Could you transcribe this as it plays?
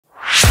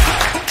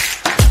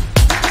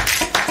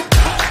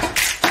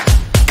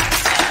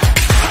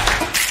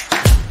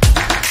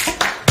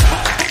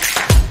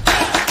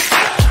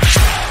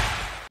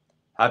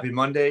Happy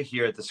Monday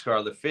here at the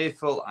Scarlet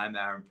Faithful. I'm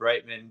Aaron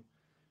Brightman.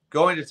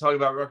 Going to talk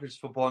about Rutgers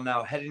football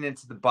now, heading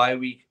into the bye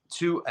week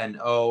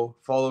 2-0,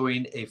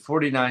 following a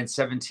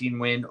 49-17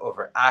 win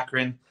over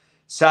Akron.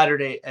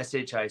 Saturday,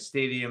 SHI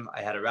Stadium.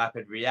 I had a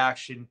rapid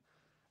reaction,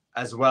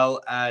 as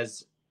well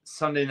as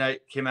Sunday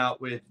night came out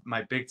with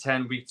my Big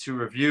Ten Week 2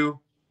 review,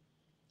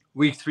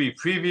 Week 3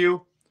 preview,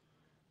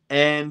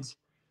 and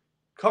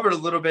covered a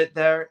little bit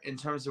there in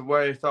terms of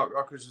where I thought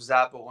Rutgers was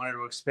at, but wanted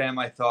to expand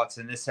my thoughts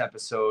in this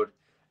episode.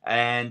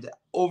 And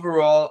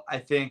overall, I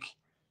think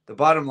the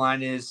bottom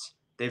line is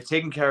they've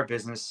taken care of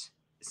business.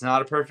 It's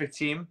not a perfect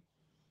team.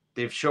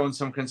 They've shown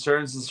some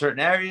concerns in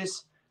certain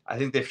areas. I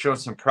think they've shown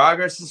some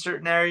progress in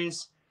certain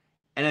areas.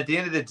 And at the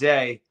end of the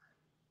day,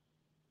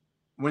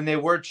 when they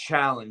were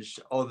challenged,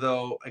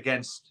 although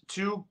against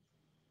two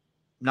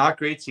not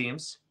great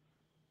teams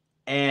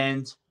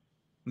and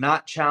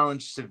not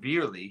challenged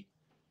severely,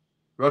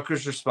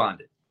 Rutgers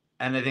responded.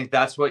 And I think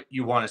that's what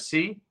you want to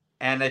see.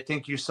 And I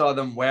think you saw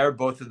them wear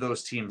both of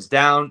those teams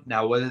down.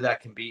 Now, whether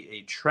that can be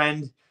a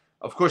trend,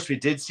 of course, we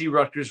did see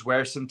Rutgers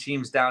wear some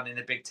teams down in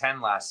the Big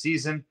Ten last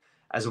season,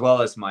 as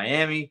well as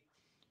Miami,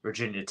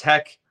 Virginia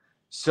Tech.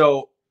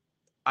 So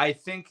I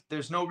think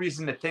there's no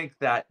reason to think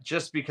that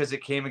just because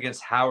it came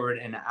against Howard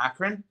and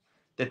Akron,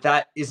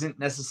 that isn't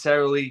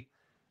necessarily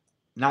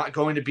not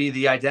going to be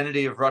the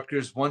identity of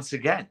Rutgers once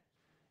again.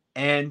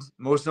 And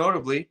most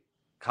notably,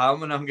 Kyle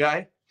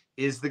Monangai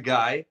is the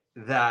guy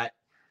that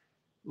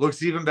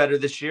looks even better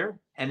this year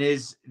and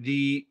is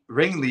the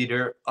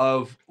ringleader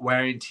of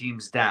wearing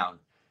teams down.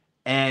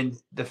 And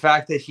the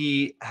fact that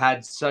he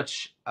had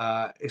such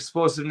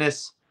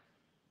explosiveness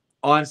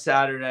on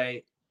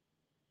Saturday,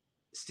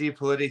 Steve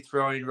Politi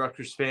throwing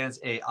Rutgers fans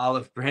a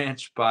olive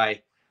branch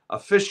by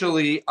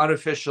unofficially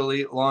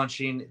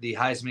launching the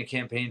Heisman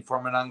campaign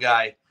for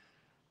Monangai.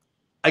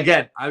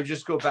 Again, I would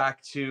just go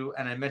back to,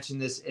 and I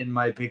mentioned this in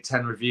my Big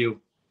Ten review,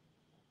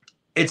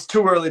 it's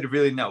too early to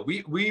really know.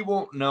 We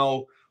won't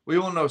know. We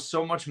will know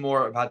so much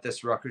more about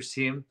this Rutgers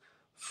team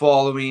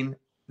following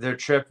their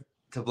trip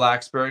to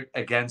Blacksburg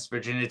against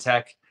Virginia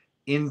Tech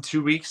in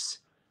 2 weeks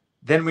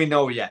than we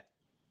know yet.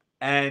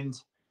 And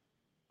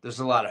there's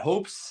a lot of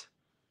hopes.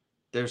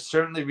 There's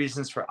certainly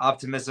reasons for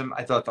optimism.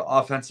 I thought the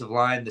offensive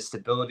line, the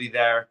stability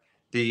there,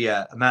 the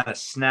amount of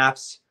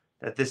snaps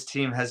that this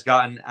team has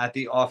gotten at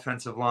the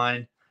offensive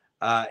line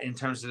in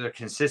terms of their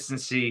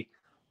consistency.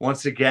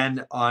 Once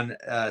again, on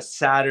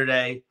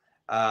Saturday,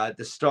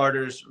 the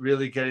starters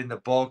really getting the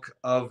bulk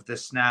of the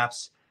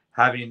snaps,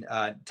 having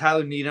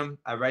Tyler Needham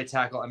at right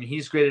tackle. I mean,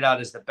 he's graded out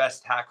as the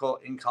best tackle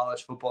in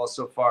college football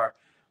so far,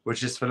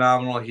 which is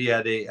phenomenal. He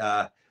had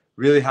a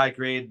really high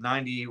grade,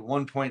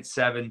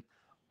 91.7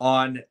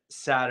 on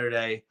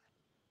Saturday.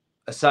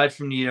 Aside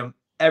from Needham,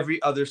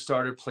 every other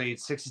starter played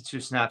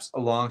 62 snaps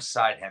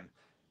alongside him.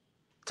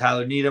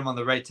 Tyler Needham on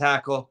the right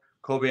tackle,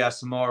 Kobe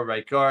Asamoah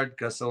right guard,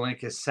 Gus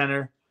Olinkas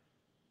center,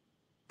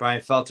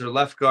 Brian Felter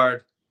left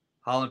guard,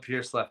 Holland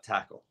Pierce left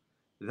tackle.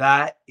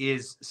 That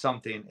is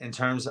something in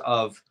terms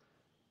of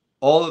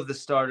all of the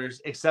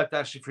starters, except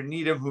actually for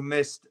Needham,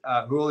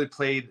 who only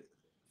played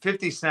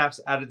 50 snaps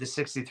out of the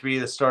 63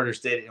 the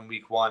starters did in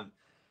week 1.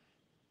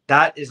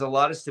 That is a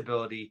lot of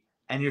stability,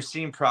 and you're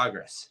seeing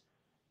progress.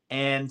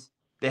 And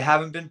they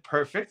haven't been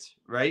perfect,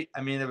 right?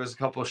 I mean, there was a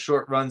couple of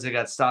short runs that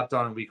got stopped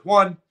on in week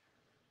 1.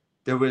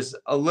 There was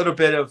a little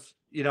bit of,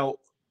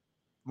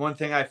 one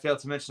thing I failed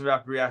to mention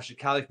about reaction,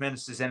 Kalik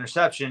Menace's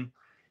interception.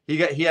 He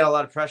had a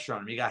lot of pressure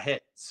on him. He got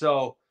hit.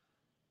 So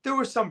there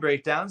were some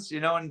breakdowns,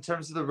 in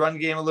terms of the run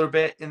game a little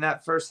bit in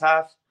that first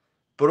half.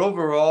 But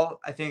overall,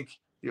 I think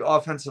the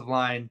offensive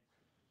line,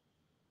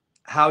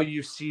 how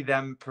you see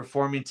them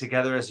performing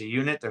together as a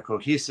unit, their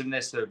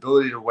cohesiveness, their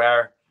ability to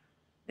wear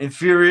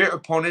inferior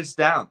opponents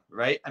down,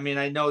 right? I mean,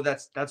 I know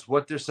that's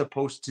what they're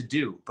supposed to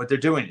do, but they're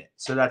doing it.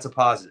 So that's a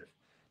positive.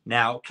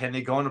 Now, can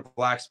they go into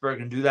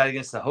Blacksburg and do that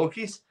against the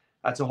Hokies?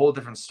 That's a whole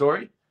different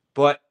story.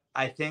 But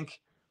I think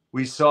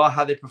we saw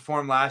how they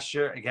performed last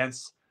year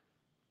against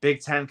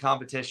Big Ten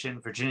competition,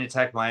 Virginia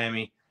Tech,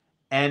 Miami.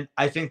 And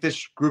I think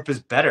this group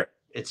is better.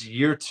 It's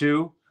year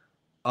 2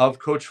 of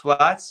Coach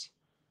Flats,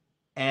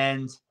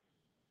 and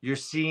you're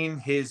seeing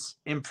his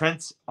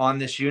imprint on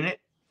this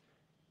unit.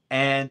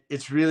 And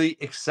it's really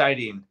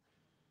exciting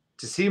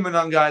to see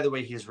Monangai the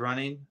way he's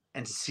running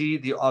and to see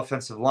the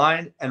offensive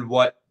line and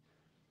what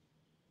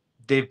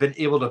they've been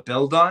able to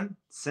build on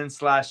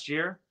since last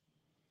year.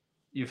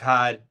 You've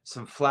had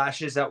some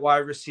flashes at wide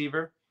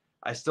receiver.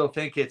 I still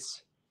think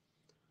it's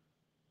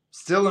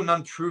still an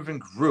unproven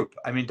group.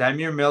 I mean,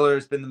 Dymere Miller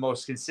has been the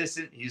most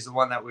consistent. He's the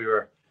one that we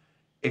were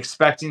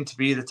expecting to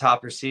be the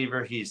top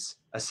receiver. He's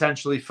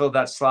essentially filled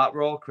that slot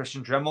role.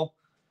 Christian Dremel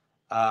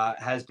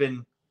has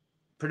been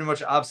pretty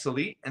much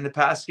obsolete in the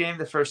past game.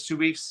 The first 2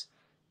 weeks,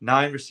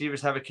 9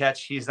 receivers have a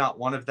catch. He's not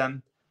one of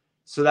them.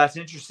 So that's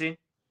interesting,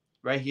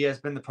 right? He has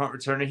been the punt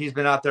returner. He's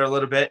been out there a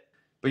little bit.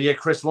 But yeah,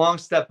 Chris Long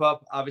step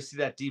up. Obviously,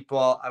 that deep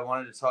ball, I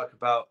wanted to talk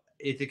about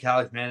Ethan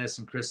Kalik-Manis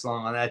and Chris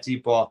Long on that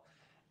deep ball.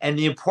 And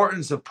the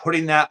importance of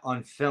putting that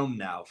on film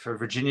now for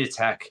Virginia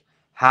Tech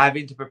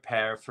having to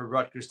prepare for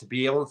Rutgers to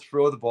be able to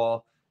throw the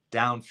ball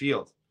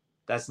downfield.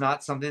 That's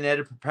not something they had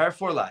to prepare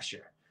for last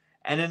year.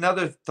 And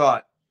another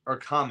thought or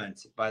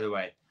comment, by the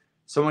way,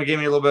 someone gave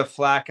me a little bit of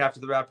flack after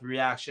the rapid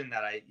reaction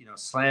that I,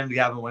 slammed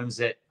Gavin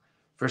Wimsatt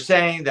for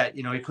saying that,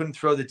 he couldn't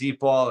throw the deep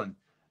ball and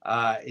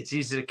it's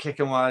easy to kick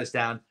him while he's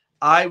down.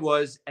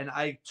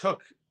 I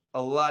took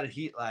a lot of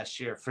heat last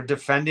year for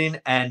defending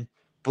and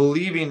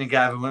believing in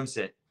Gavin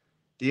Wimsatt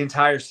the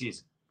entire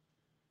season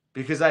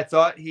because I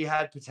thought he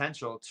had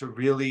potential to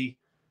really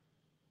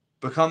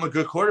become a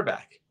good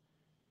quarterback.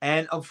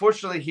 And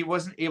unfortunately, he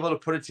wasn't able to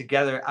put it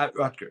together at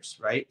Rutgers,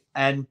 right?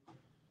 And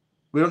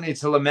we don't need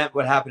to lament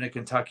what happened at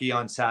Kentucky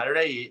on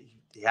Saturday.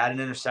 He had an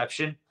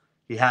interception.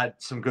 He had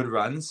some good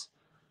runs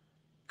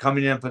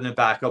coming in in a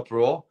backup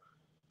role.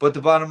 But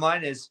the bottom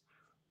line is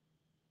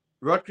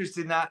Rutgers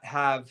did not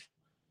have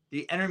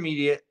the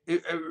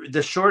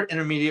short,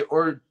 intermediate,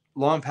 or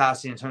long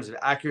passing in terms of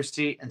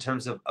accuracy, in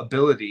terms of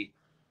ability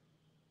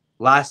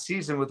last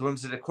season with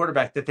Wimsatt at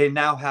quarterback that they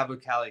now have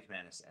with Callie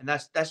McManus. And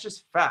that's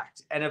just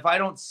fact. And if I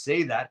don't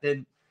say that,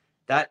 then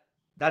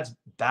that's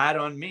bad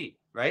on me,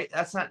 right?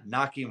 That's not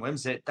knocking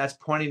Wimsatt. That's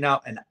pointing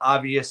out an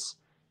obvious,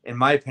 in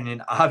my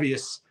opinion,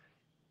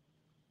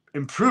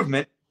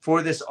 improvement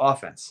for this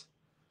offense.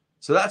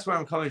 So that's where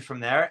I'm coming from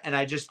there. And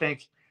I just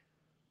think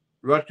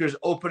Rutgers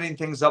opening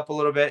things up a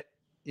little bit.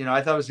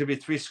 I thought it was going to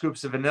be 3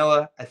 scoops of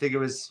vanilla. I think it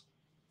was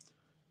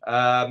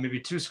maybe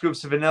 2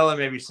 scoops of vanilla,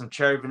 maybe some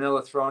cherry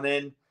vanilla thrown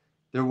in.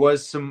 There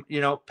was some,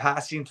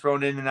 passing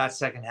thrown in that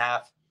second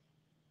half.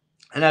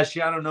 And as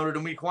Shiano noted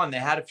in week 1, they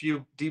had a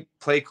few deep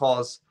play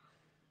calls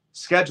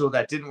scheduled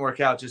that didn't work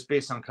out just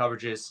based on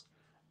coverages.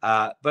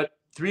 But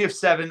 3 of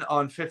 7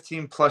 on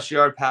 15-plus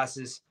yard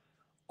passes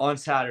on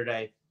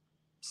Saturday.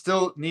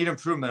 Still need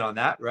improvement on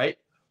that, right?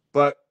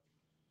 But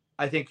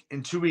I think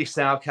in 2 weeks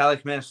now, Callie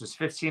McManus was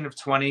 15 of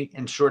 20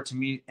 in short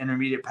to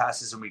intermediate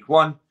passes in week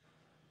 1.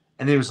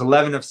 And he was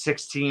 11 of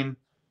 16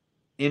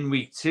 in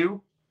week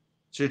 2.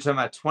 So you're talking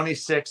about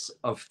 26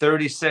 of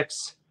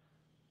 36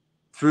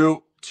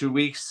 through 2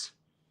 weeks.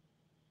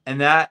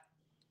 And that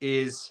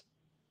is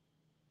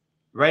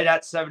right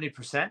at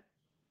 70%.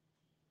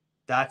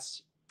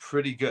 That's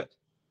pretty good.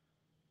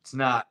 It's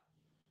not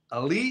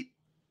elite,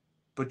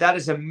 but that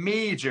is a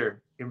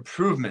major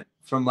improvement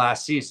from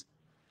last season.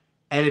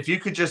 And if you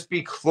could just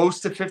be close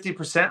to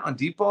 50% on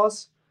deep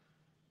balls,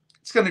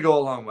 it's going to go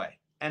a long way.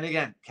 And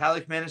again,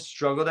 Callie McManus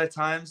struggled at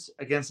times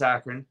against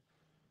Akron.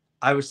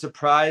 I was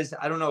surprised.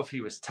 I don't know if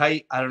he was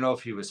tight. I don't know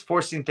if he was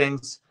forcing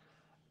things.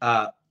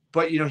 But,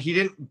 he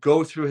didn't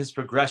go through his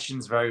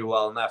progressions very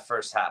well in that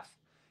first half.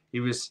 He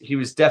was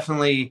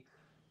definitely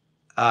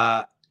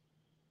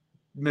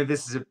maybe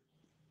this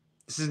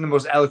isn't the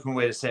most eloquent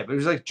way to say it, but he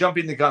was like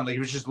jumping the gun. Like he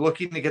was just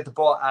looking to get the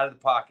ball out of the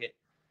pocket,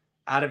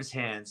 out of his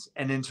hands,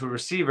 and into a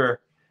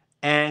receiver.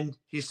 And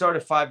he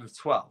started 5 of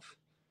 12.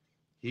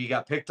 He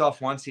got picked off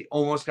once. He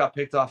almost got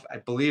picked off, I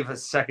believe, a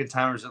second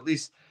time, or at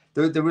least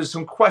there was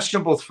some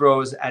questionable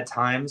throws at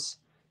times.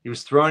 He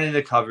was thrown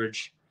into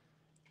coverage.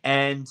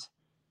 And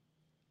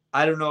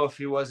I don't know if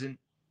it was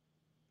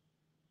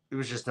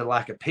just a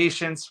lack of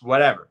patience,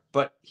 whatever.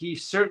 But he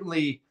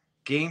certainly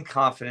gained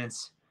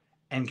confidence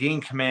and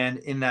gained command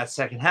in that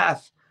second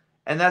half.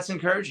 And that's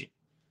encouraging.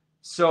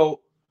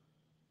 So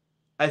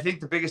I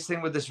think the biggest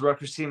thing with this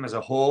Rutgers team as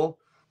a whole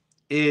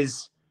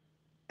is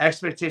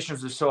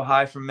expectations are so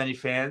high from many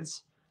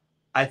fans.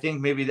 I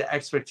think maybe the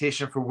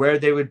expectation for where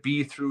they would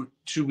be through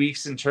 2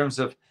 weeks in terms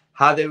of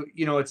how they,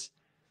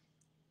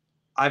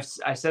 I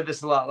said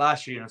this a lot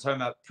last year,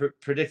 talking about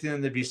predicting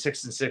them to be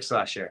 6-6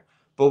 last year.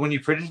 But when you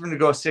predict them to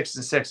go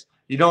 6-6,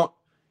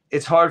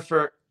 it's hard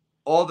for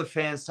all the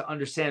fans to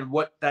understand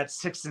what that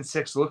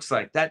 6-6 looks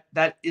like.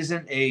 That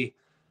isn't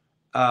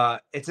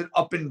it's an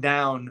up and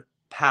down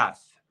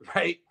path,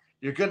 right?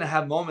 You're going to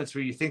have moments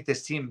where you think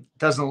this team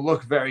doesn't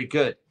look very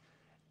good.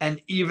 And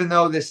even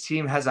though this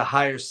team has a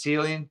higher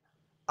ceiling,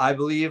 I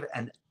believe,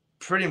 and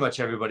pretty much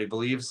everybody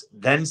believes,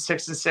 than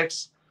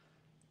 6-6,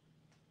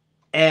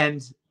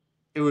 and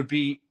it would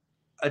be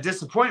a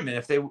disappointment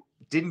if they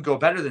didn't go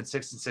better than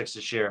 6-6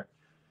 this year.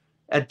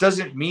 That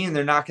doesn't mean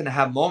they're not going to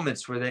have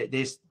moments where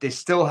they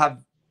still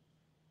have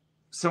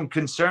some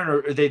concern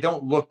or they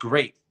don't look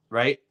great,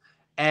 right?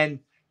 And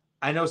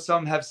I know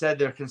some have said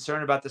they're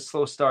concerned about the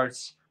slow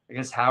starts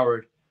against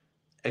Howard,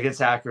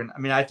 against Akron. I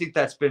mean, I think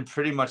that's been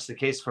pretty much the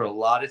case for a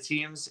lot of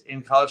teams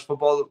in college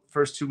football the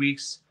first 2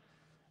 weeks.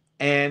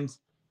 And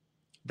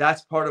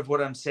that's part of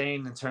what I'm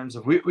saying in terms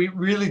of we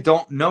really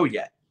don't know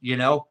yet,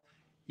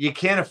 You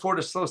can't afford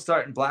a slow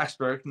start in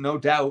Blacksburg, no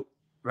doubt,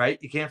 right?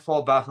 You can't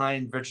fall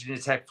behind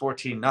Virginia Tech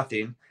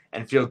 14-0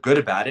 and feel good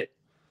about it.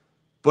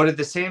 But at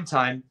the same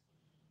time,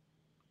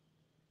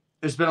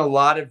 there's been a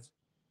lot of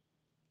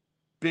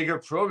bigger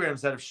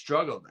programs that have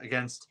struggled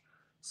against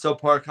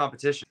subpar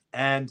competition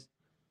and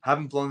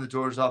haven't blown the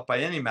doors off by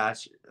any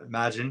match,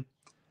 imagine.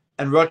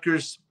 And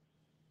Rutgers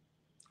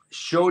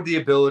showed the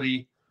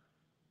ability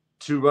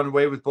to run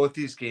away with both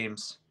these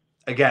games.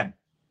 Again,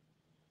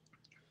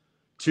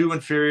 2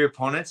 inferior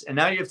opponents. And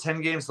now you have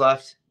 10 games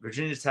left.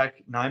 Virginia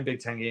Tech, 9 Big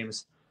Ten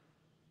games.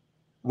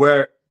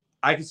 where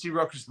I could see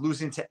Rutgers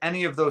losing to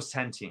any of those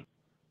 10 teams.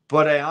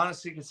 But I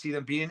honestly could see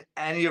them beating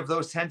any of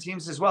those 10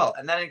 teams as well.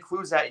 And that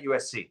includes at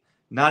USC.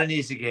 Not an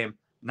easy game.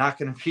 Not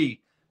going to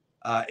be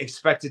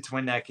expected to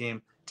win that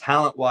game.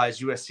 Talent-wise,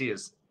 USC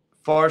is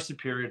far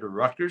superior to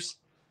Rutgers.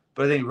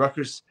 But I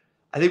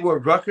think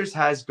what Rutgers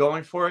has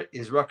going for it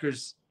is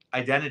Rutgers'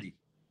 identity,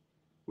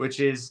 which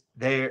is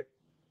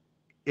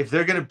if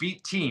they're going to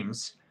beat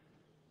teams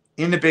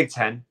in the Big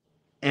Ten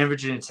and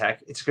Virginia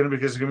Tech, it's going to be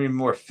because they're going to be a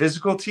more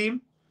physical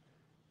team.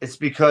 It's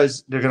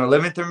because they're going to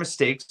limit their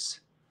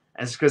mistakes,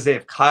 and it's because they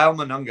have Kyle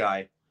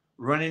Monungai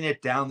running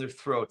it down their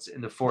throats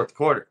in the fourth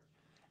quarter.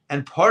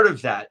 And part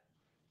of that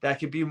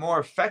could be more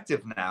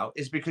effective now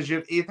is because you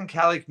have Ethan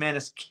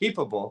Kaliakmanis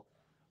capable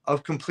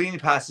of completing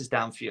passes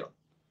downfield.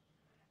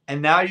 And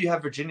now you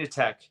have Virginia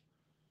Tech.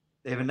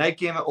 They have a night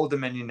game at Old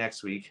Dominion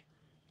next week.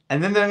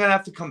 And then they're going to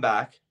have to come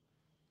back,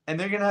 and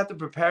they're going to have to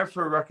prepare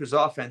for a Rutgers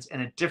offense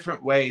in a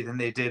different way than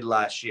they did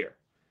last year.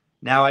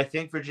 Now, I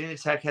think Virginia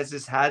Tech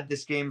has had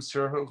this game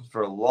circled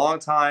for a long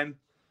time.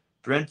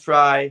 Brent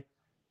Fry,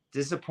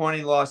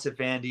 disappointing loss at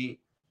Vandy.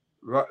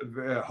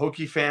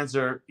 Hokie fans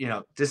are,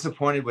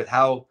 disappointed with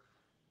how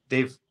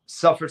they've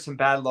suffered some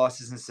bad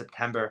losses in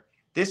September.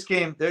 This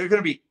game, they're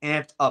going to be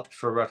amped up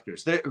for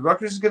Rutgers.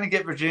 Rutgers is going to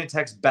get Virginia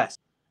Tech's best.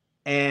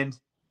 And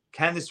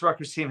can this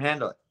Rutgers team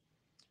handle it?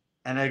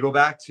 And I go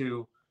back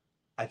to,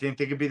 I think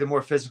they could be the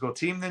more physical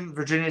team than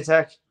Virginia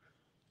Tech.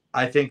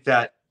 I think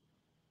that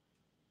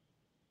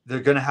they're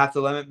going to have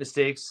to limit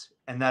mistakes,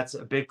 and that's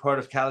a big part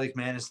of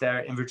Kaliakmanis there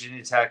in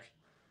Virginia Tech.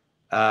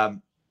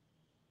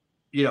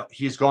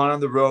 He's gone on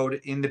the road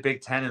in the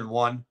Big Ten and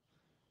won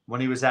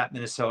when he was at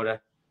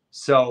Minnesota.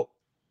 So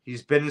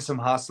he's been in some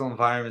hostile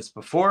environments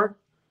before,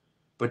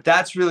 but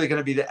that's really going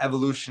to be the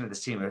evolution of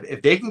this team.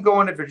 If they can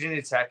go into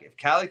Virginia Tech, if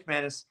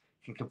Kaliakmanis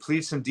can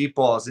complete some deep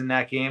balls in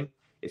that game,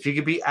 if he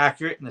can be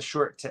accurate in the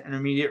short to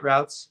intermediate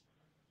routes,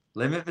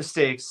 limit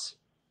mistakes,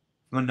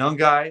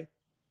 Monungai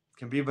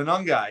can be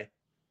Monungai.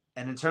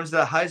 And in terms of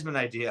the Heisman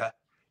idea,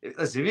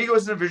 if he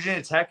goes into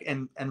Virginia Tech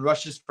and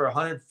rushes for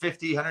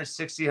 150,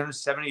 160,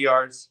 170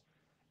 yards,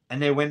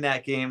 and they win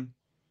that game,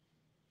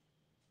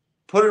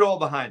 put it all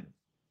behind him,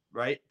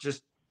 right?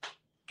 Just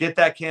get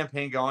that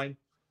campaign going.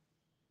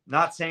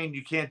 Not saying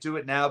you can't do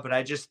it now, but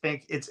I just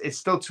think it's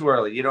still too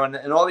early, and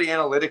all the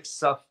analytics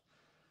stuff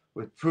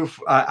with proof.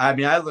 I'm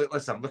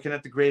looking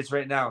at the grades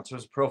right now in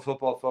terms of Pro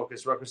Football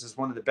Focus. Rutgers is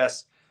one of the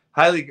best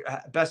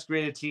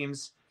graded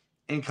teams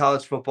in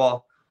college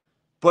football,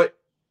 but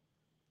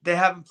they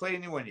haven't played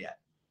anyone yet.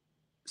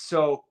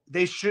 So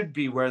they should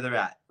be where they're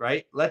at,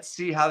 right? Let's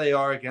see how they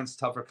are against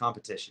tougher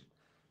competition.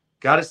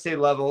 Got to stay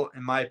level,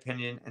 in my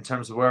opinion, in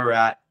terms of where we're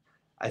at.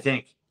 I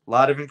think a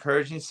lot of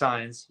encouraging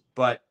signs,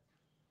 but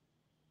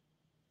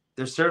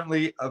there's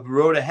certainly a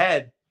road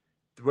ahead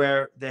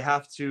where they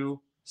have to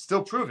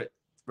still prove it,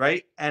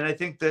 right? And I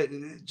think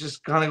that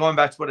just kind of going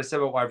back to what I said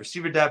about wide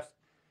receiver depth,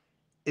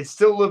 it's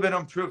still a little bit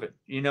unproven.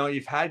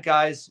 You've had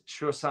guys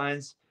show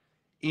signs.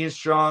 Ian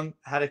Strong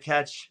had a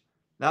catch.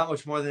 Not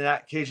much more than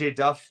that. KJ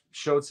Duff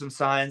showed some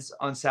signs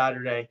on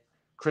Saturday.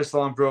 Chris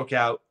Long broke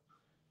out.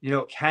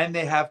 Can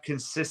they have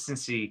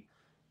consistency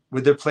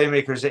with their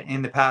playmakers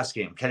in the pass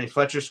game? Kenny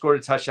Fletcher scored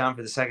a touchdown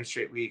for the second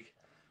straight week.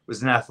 It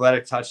was an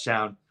athletic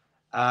touchdown.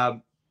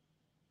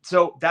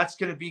 So that's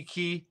going to be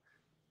key.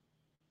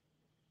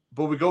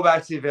 But we go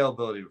back to the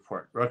availability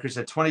report. Rutgers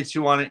had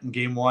 22 on it in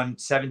game 1,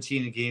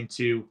 17 in game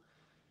 2.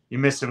 You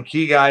missed some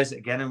key guys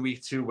again in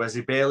week 2.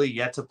 Wesley Bailey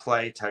yet to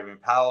play. Tyrone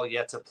Powell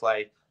yet to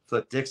play.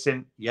 Flip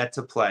Dixon yet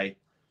to play.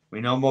 We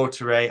know Mo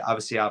Toure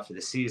obviously out for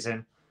the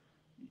season.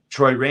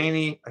 Troy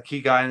Rainey, a key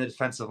guy in the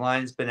defensive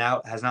line, has been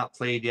out, has not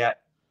played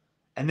yet.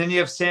 And then you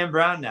have Sam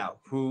Brown now,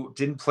 who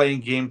didn't play in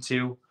game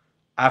 2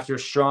 after a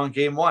strong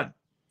game 1.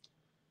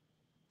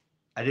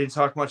 I didn't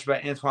talk much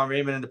about Antoine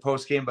Raymond in the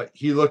postgame, but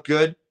he looked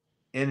good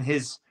in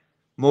his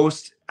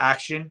most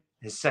action,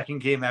 his second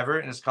game ever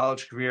in his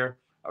college career,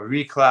 a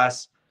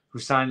reclass who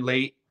signed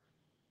late.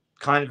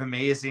 Kind of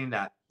amazing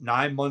that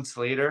 9 months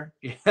later,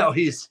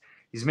 he's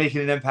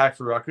making an impact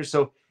for Rutgers.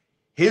 So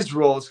his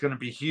role is going to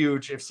be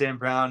huge if Sam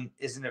Brown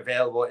isn't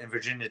available in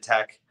Virginia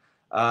Tech.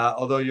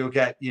 Although you'll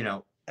get,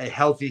 a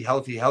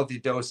healthy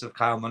dose of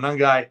Kyle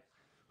Monungai,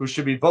 who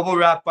should be bubble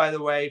wrapped, by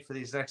the way, for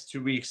these next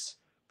 2 weeks,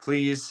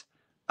 please.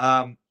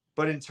 But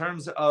in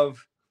terms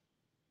of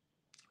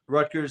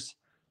Rutgers,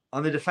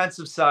 on the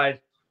defensive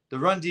side, the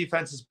run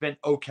defense has been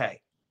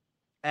okay.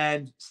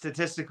 And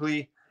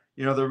statistically,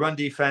 the run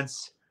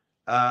defense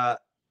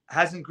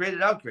hasn't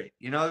graded out great.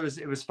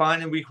 It was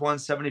fine in week 1,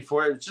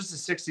 74. It was just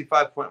a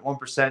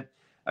 65.1%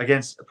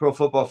 against Pro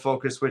Football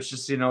Focus, which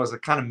just, is a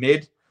kind of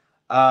mid.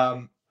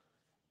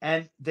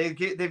 And they've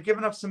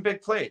given up some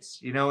big plays,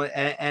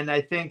 and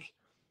I think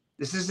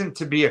this isn't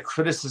to be a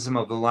criticism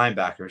of the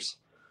linebackers,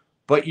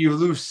 but you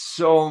lose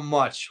so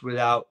much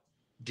without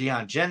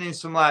Deion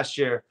Jennings from last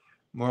year,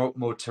 Mo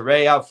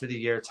Toure out for the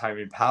year,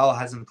 Tyrone Powell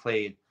hasn't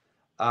played.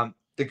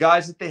 The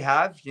guys that they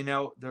have,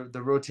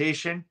 the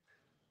rotation,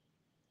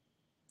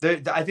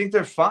 I think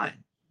they're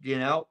fine,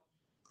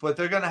 but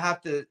they're going to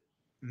have to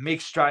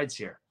make strides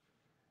here.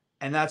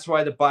 And that's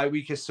why the bye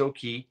week is so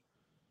key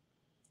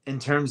in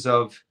terms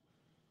of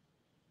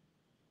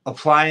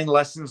applying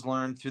lessons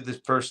learned through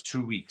the first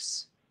 2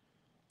 weeks.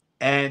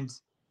 And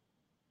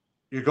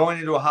you're going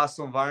into a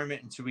hostile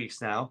environment in 2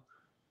 weeks now.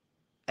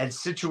 And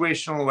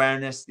situational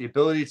awareness, the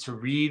ability to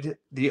read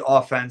the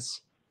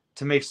offense,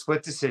 to make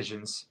split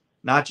decisions,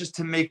 not just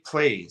to make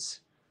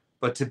plays,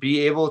 but to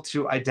be able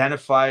to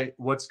identify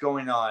what's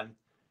going on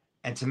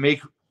and to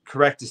make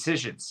correct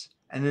decisions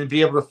and then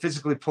be able to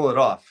physically pull it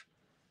off.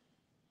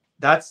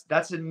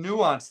 That's a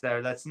nuance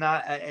there. That's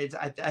not,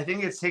 I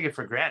think it's taken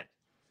for granted.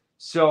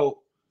 So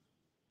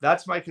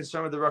that's my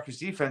concern with the Rutgers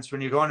defense.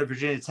 When you're going to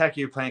Virginia Tech,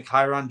 you're playing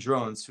Kyron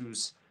Drones,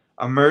 who's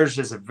emerged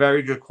as a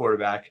very good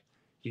quarterback.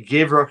 He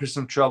gave Rutgers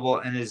some trouble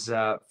in his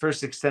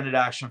first extended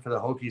action for the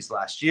Hokies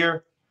last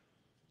year.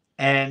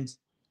 And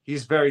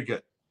he's very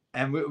good.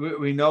 And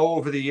we know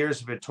over the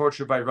years we've been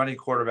tortured by running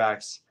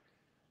quarterbacks.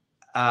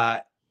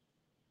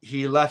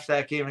 He left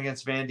that game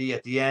against Vandy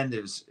at the end.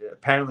 It was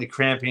apparently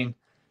cramping.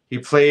 He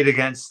played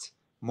against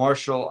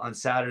Marshall on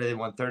Saturday. They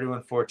won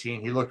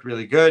 31-14. He looked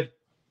really good.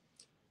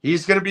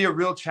 He's going to be a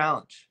real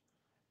challenge.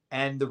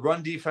 And the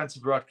run defense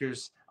of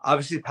Rutgers,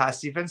 obviously pass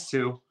defense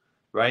too,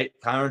 right?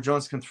 Kyron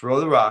Jones can throw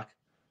the rock.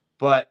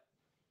 But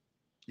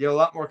you have a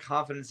lot more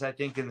confidence, I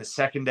think, in the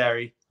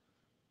secondary.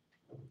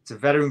 It's a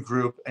veteran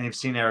group, and you've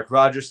seen Eric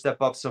Rogers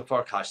step up so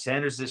far. Kosh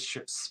Sanders has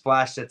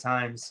splashed at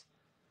times.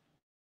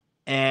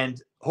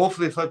 And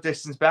hopefully Flip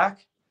Dixon's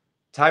back.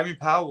 Tyree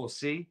Powell, we'll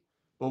see.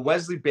 But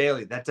Wesley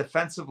Bailey, that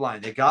defensive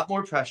line, they got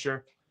more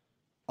pressure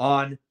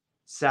on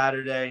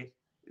Saturday.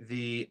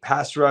 The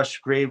pass rush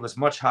grade was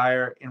much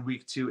higher in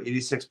week 2,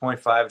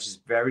 86.5, which is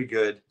very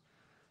good.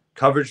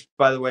 Coverage,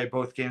 by the way,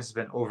 both games have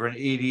been over an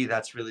 80.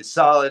 That's really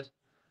solid.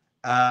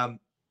 And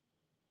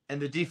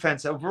the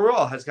defense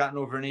overall has gotten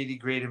over an 80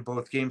 grade in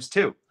both games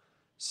too.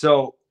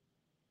 So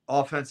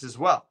offense as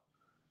well.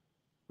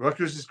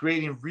 Rutgers is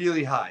grading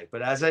really high.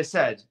 But as I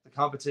said, the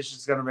competition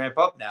is going to ramp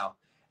up now.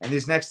 And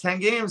these next 10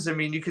 games, I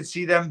mean, you could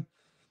see them.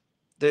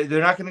 They're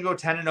not going to go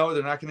 10-0.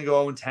 They're not going to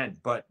go 0-10.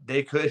 But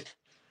they could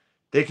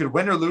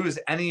win or lose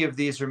any of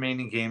these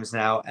remaining games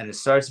now. And it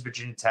starts at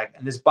Virginia Tech.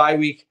 And this bye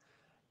week,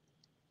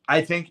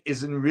 I think,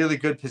 is in really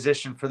good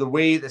position for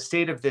the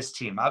state of this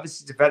team.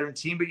 Obviously, it's a veteran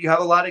team, but you have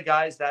a lot of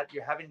guys that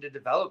you're having to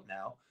develop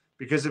now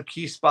because of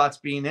key spots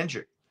being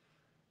injured.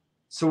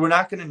 So we're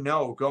not going to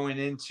know going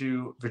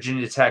into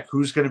Virginia Tech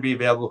who's going to be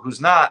available,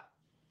 who's not.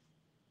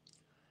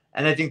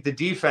 And I think the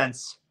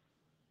defense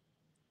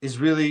is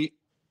really,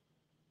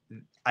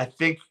 I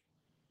think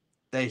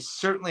they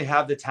certainly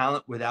have the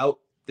talent without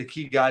the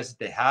key guys that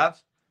they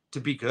have to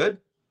be good.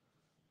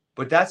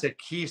 But that's a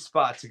key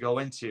spot to go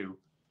into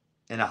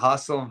in a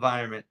hostile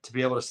environment to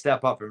be able to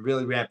step up and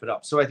really ramp it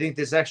up. So I think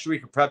this extra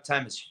week of prep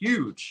time is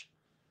huge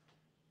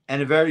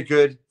and a very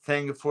good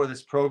thing for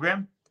this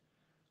program.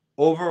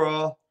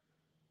 Overall,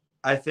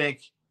 I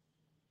think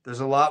there's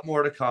a lot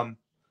more to come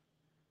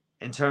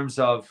in terms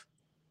of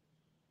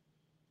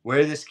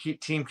where this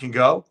team can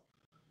go.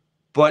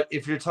 But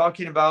if you're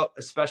talking about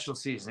a special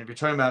season, if you're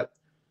talking about,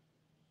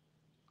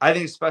 I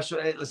think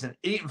listen,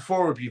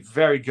 8-4 would be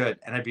very good,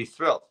 and I'd be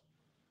thrilled.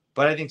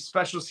 But I think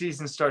special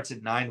season starts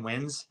at 9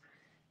 wins.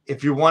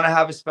 If you want to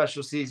have a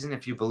special season,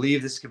 if you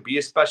believe this could be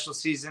a special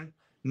season,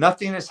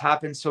 nothing has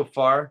happened so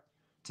far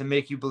to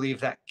make you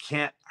believe that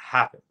can't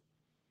happen.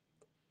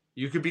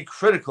 You could be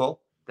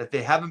critical that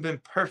they haven't been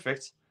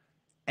perfect,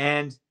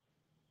 and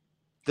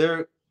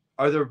are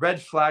there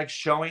red flags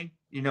showing?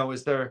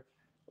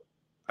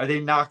 Are they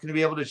not going to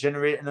be able to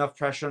generate enough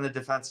pressure on the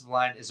defensive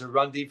line? Is their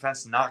run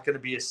defense not going to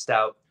be as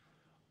stout?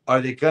 Are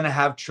they going to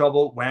have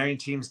trouble wearing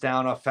teams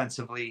down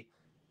offensively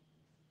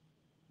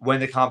when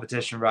the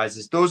competition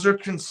rises? Those are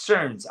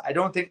concerns. I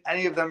don't think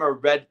any of them are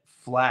red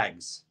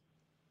flags.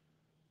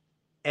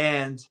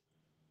 And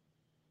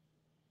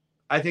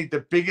I think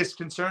the biggest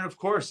concern, of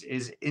course,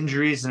 is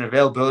injuries and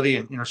availability.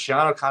 And,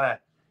 Shiano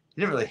he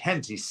didn't really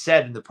hint. He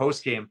said in the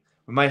postgame,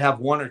 we might have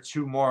 1 or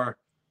 2 more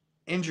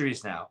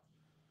injuries now.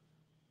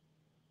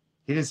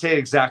 He didn't say it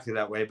exactly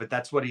that way, but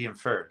that's what he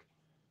inferred.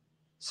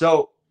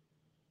 So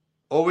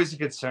always a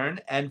concern.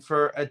 And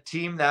for a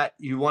team that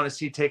you want to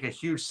see take a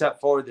huge step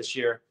forward this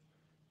year,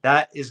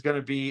 that is going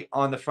to be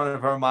on the front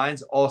of our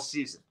minds all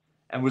season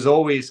and was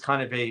always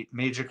kind of a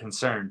major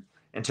concern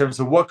in terms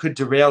of what could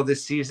derail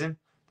this season.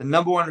 The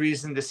number one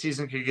reason this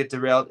season could get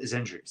derailed is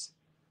injuries.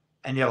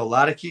 And you have a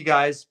lot of key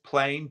guys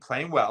playing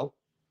well,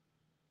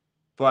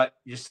 but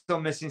you're still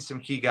missing some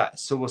key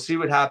guys. So we'll see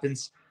what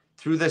happens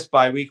through this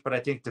bye week. But I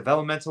think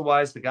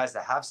developmental-wise, the guys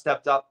that have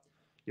stepped up,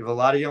 you have a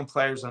lot of young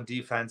players on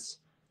defense.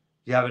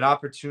 You have an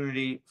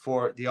opportunity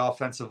for the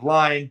offensive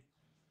line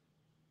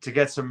to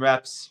get some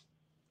reps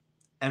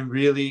and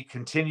really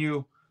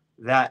continue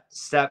that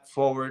step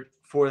forward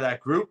for that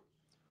group.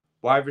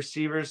 Wide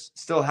receivers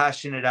still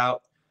hashing it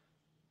out.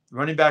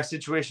 Running back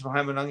situation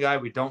behind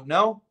Monungai, we don't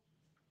know.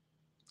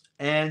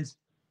 And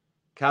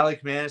Kyle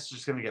McMahon is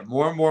just going to get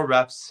more and more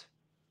reps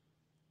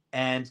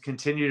and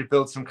continue to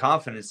build some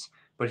confidence.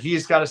 But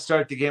he's got to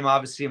start the game,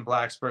 obviously, in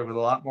Blacksburg with a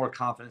lot more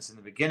confidence in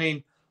the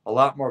beginning. a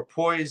lot more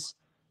poise.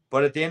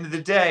 But at the end of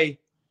the day,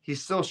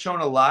 he's still shown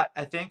a lot,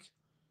 I think.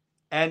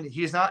 And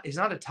he's not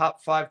a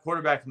top 5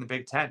 quarterback in the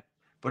Big Ten.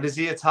 But is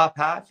he a top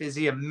half? Is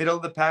he a middle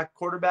of the pack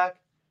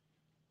quarterback?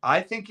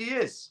 I think he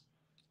is.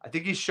 I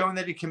think he's shown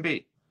that he can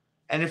be.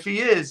 And if he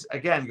is,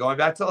 again, going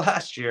back to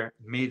last year,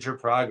 major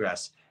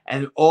progress.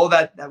 And all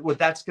that, what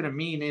that's going to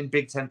mean in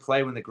Big Ten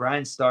play when the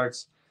grind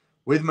starts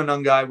with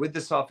Monungai, with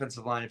this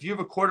offensive line. If you have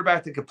a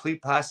quarterback that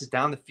complete passes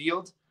down the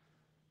field,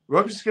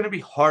 Rutgers is going to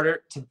be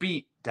harder to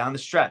beat down the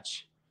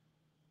stretch.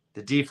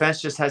 The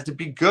defense just has to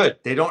be good.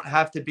 They don't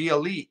have to be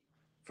elite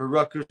for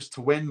Rutgers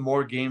to win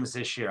more games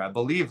this year. I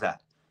believe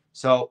that.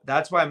 So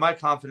that's why my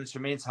confidence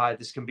remains high.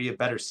 This can be a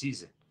better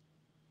season.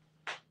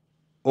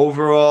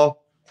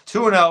 Overall,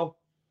 2-0.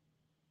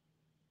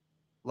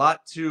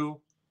 Lot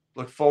to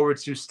look forward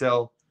to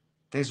still.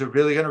 Things are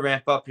really going to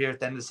ramp up here at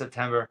the end of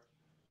September.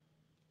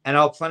 And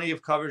I'll have plenty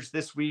of coverage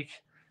this week.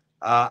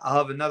 I'll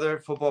have another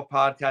football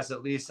podcast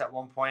at least at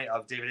one point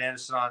of David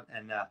Anderson on,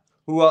 and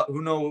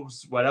who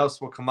knows what else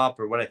will come up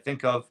or what I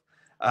think of.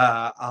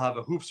 I'll have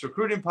a Hoops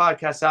recruiting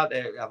podcast out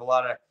there. I have a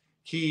lot of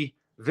key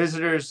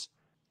visitors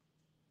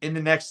in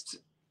the next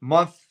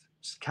month,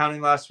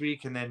 counting last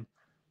week, and then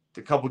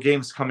the couple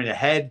games coming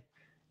ahead.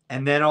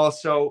 And then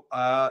also,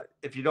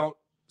 if you don't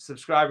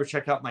subscribe or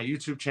check out my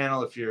YouTube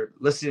channel, if you're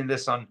listening to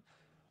this on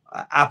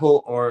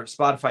Apple or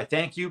Spotify,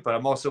 thank you. But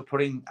I'm also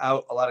putting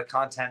out a lot of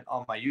content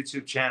on my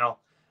YouTube channel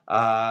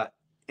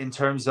in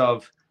terms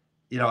of,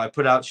 I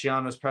put out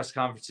Shiano's press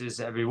conferences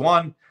every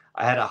one.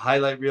 I had a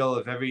highlight reel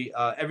of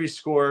every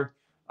score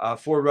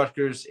for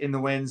Rutgers in the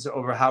wins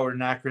over Howard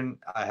and Akron.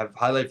 I have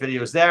highlight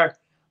videos there.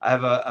 I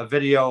have a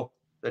video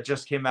that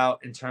just came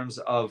out in terms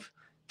of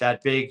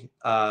that big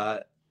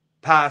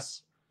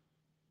pass,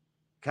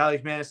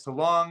 Calich-Manis to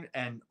Long,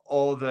 and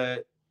all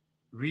the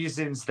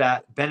reasons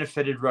that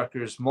benefited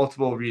Rutgers,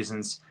 multiple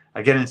reasons.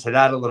 I get into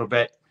that a little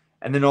bit.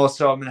 And then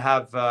also I'm going to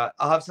have,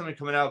 I'll have something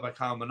coming out by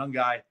Kyle Monungai.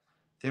 I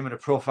think I'm going to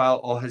profile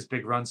all his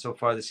big runs so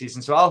far this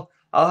season. So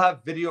I'll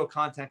have video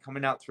content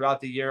coming out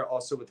throughout the year,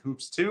 also with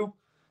Hoops too.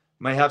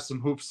 Might have some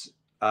Hoops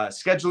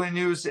scheduling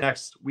news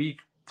next week.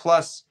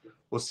 Plus,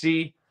 we'll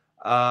see.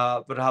 But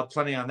I'll have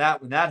plenty on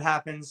that. When that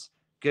happens,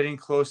 getting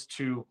close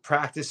to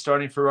practice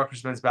starting for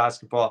Rutgers men's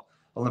basketball.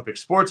 Olympic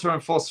sports are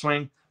in full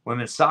swing.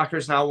 Women's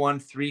soccer's now won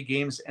 3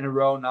 games in a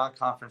row,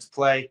 non-conference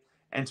play,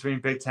 entering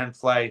Big Ten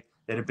play.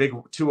 They had a big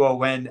 2-0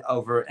 win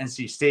over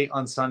NC State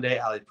on Sunday.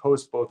 Allie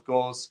Post both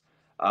goals.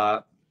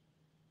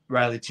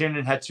 Riley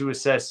Tiernan had 2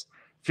 assists.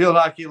 Field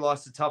hockey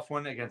lost a tough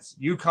one against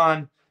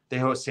UConn. They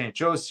host St.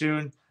 Joe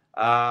soon.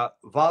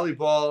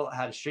 Volleyball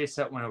had a straight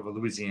set win over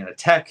Louisiana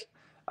Tech.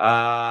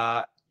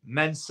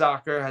 Men's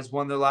soccer has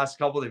won their last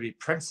couple. They beat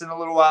Princeton a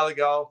little while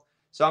ago.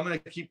 So I'm going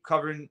to keep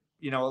covering,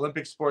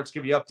 Olympic sports,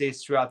 give you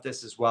updates throughout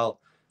this as well.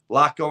 A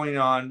lot going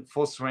on,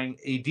 full swing.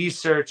 AD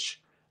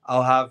search,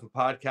 I'll have a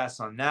podcast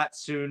on that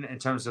soon in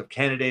terms of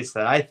candidates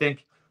that I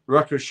think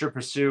Rutgers should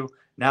pursue.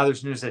 Now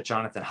there's news that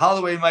Jonathan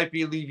Holloway might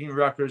be leaving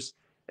Rutgers.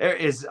 There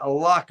is a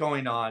lot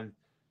going on,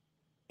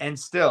 and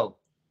still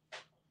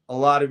a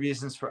lot of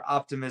reasons for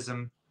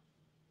optimism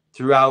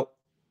throughout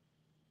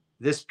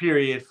this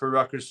period for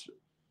Rutgers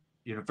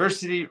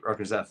University,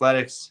 Rutgers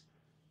Athletics,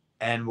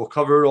 and we'll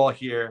cover it all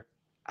here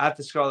at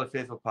the Scarlet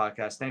Faithful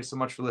podcast. Thanks so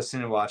much for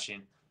listening and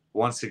watching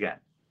once again.